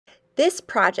This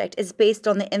project is based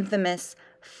on the infamous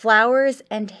flowers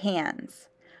and hands.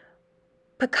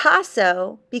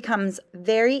 Picasso becomes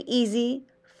very easy,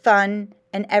 fun,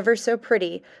 and ever so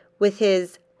pretty with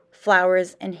his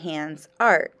flowers and hands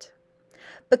art.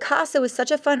 Picasso is such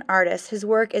a fun artist. His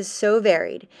work is so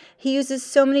varied. He uses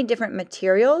so many different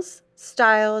materials,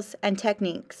 styles, and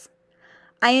techniques.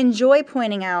 I enjoy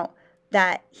pointing out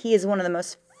that he is one of the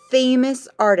most famous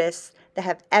artists that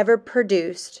have ever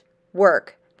produced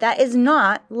work that is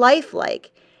not lifelike,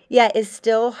 yet is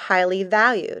still highly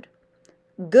valued.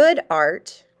 Good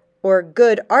art, or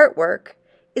good artwork,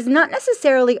 is not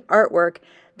necessarily artwork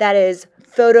that is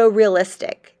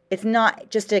photorealistic. It's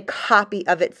not just a copy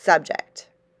of its subject.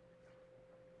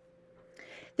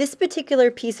 This particular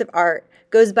piece of art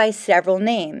goes by several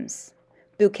names: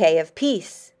 bouquet of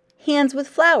peace, hands with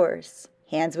flowers,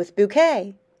 hands with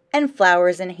bouquet, and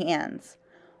flowers in hands.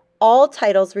 All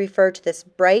titles refer to this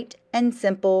bright and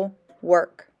simple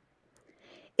work.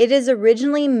 It is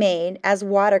originally made as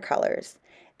watercolors.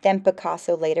 Then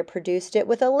Picasso later produced it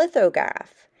with a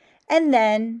lithograph, and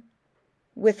then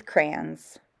with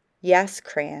crayons. Yes,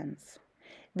 crayons.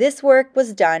 This work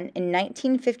was done in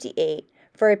 1958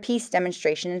 for a peace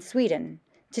demonstration in Sweden.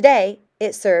 Today,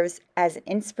 it serves as an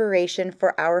inspiration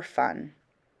for our fun.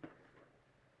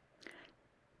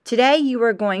 Today, you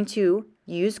are going to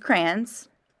use crayons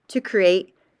to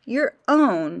create your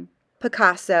own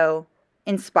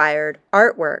Picasso-inspired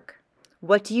artwork.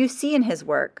 What do you see in his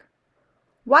work?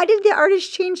 Why did the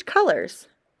artist change colors?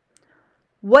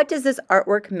 What does this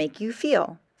artwork make you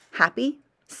feel? Happy?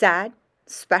 Sad?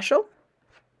 Special?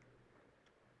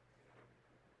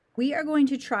 We are going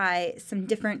to try some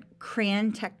different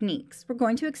crayon techniques. We're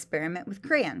going to experiment with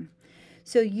crayon.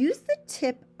 So use the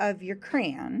tip of your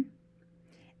crayon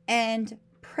and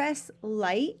press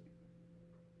light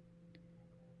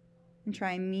and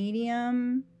try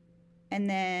medium and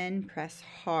then press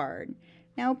hard.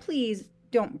 Now please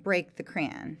don't break the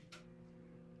crayon.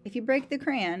 If you break the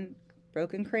crayon,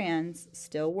 broken crayons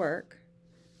still work.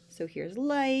 So here's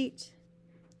light,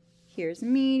 here's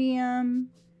medium,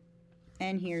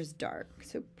 and here's dark.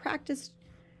 So practice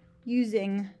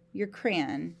using your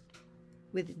crayon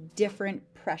with different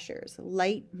pressures: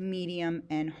 light, medium,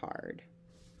 and hard.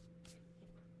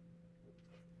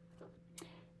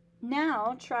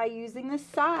 Now try using the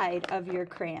side of your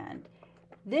crayon.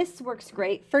 This works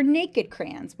great for naked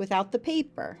crayons without the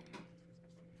paper.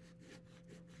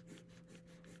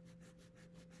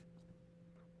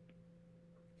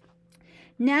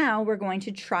 Now we're going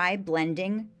to try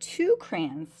blending two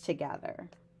crayons together.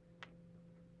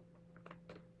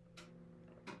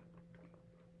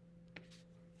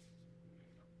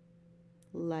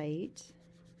 Light,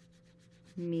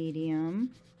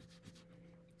 medium,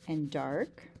 and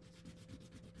dark.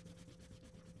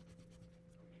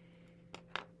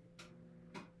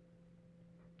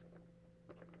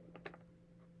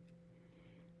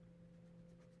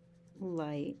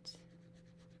 Light,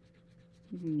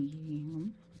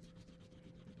 medium,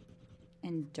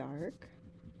 and dark.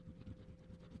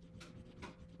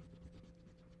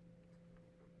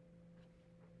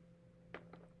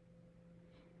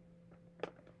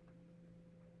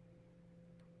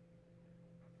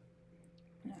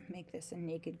 I'm going to make this a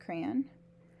naked crayon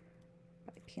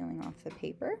by peeling off the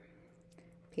paper.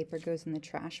 Paper goes in the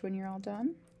trash when you're all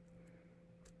done.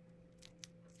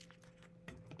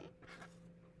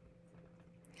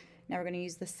 Now we're going to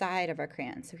use the side of our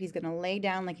crayon. So he's going to lay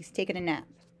down like he's taking a nap.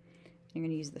 You're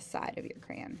going to use the side of your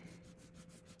crayon.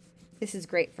 This is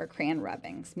great for crayon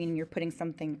rubbings, meaning you're putting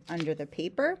something under the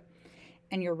paper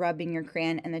and you're rubbing your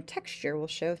crayon and the texture will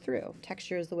show through.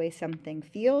 Texture is the way something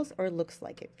feels or looks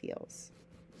like it feels.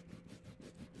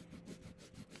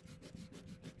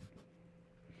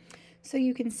 So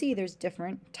you can see there's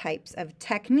different types of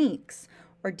techniques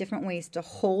or different ways to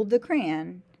hold the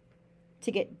crayon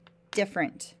to get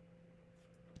different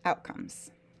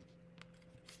outcomes.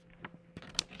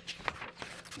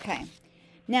 Okay,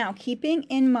 now keeping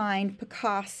in mind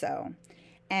Picasso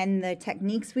and the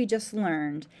techniques we just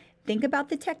learned, think about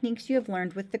the techniques you have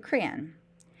learned with the crayon.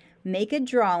 Make a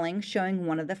drawing showing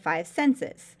one of the five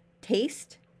senses: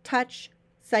 taste, touch,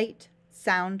 sight,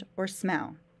 sound, or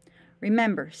smell.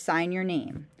 Remember, sign your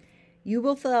name. You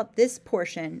will fill out this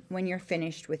portion when you're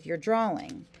finished with your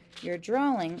drawing. Your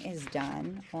drawing is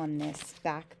done on this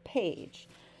back page.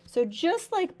 So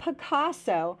just like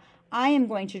Picasso, I am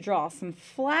going to draw some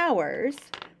flowers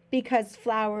because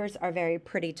flowers are very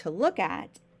pretty to look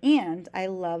at and I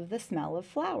love the smell of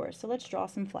flowers. So let's draw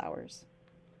some flowers.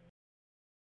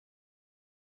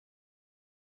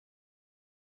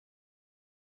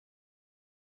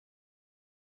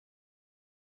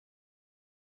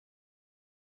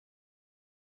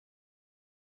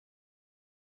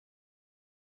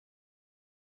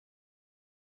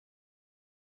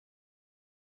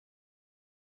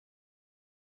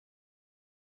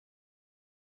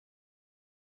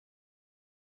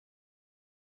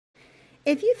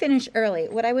 If you finish early,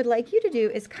 what I would like you to do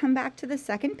is come back to the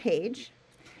second page.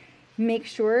 Make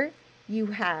sure you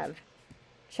have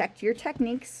checked your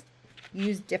techniques,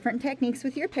 use different techniques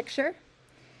with your picture.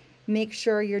 Make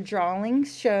sure your drawing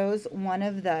shows one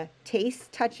of the tastes,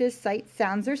 touches, sights,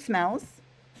 sounds, or smells.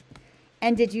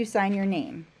 And did you sign your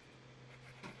name?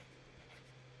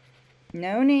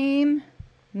 No name,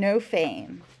 no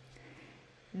fame.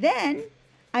 Then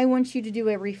I want you to do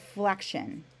a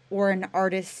reflection or an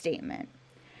artist statement.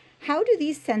 How do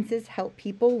these senses help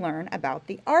people learn about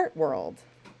the art world?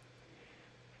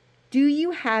 Do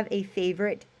you have a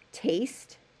favorite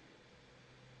taste,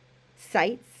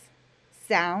 sights,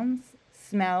 sounds,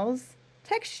 smells,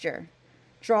 texture?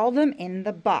 Draw them in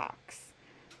the box.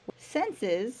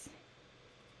 Senses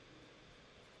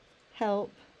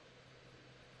help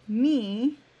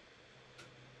me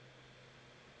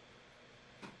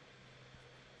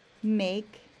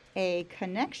make a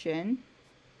connection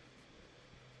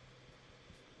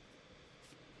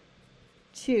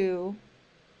to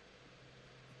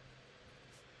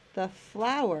the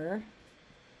flower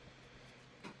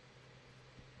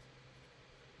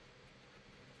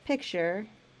picture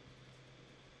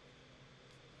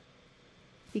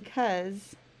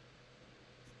because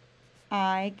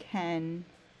I can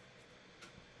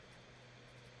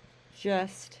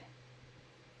just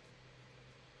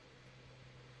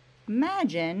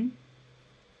imagine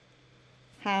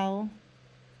how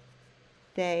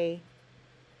they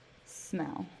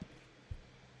smell.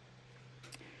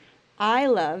 I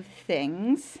love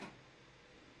things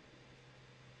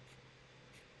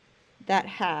that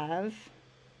have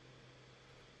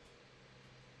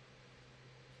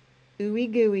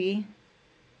ooey gooey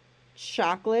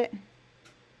chocolate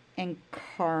and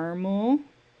caramel.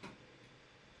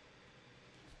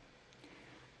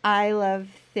 I love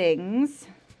things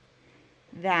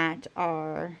that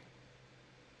are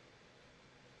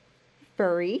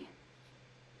furry.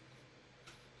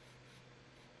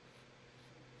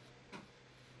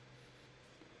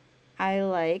 I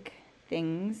like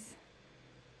things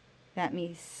that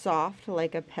be soft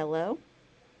like a pillow.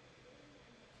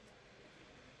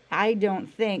 I don't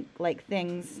like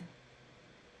things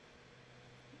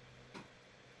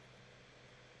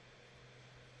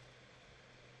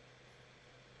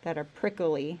that are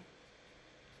prickly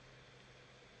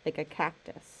like a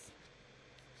cactus.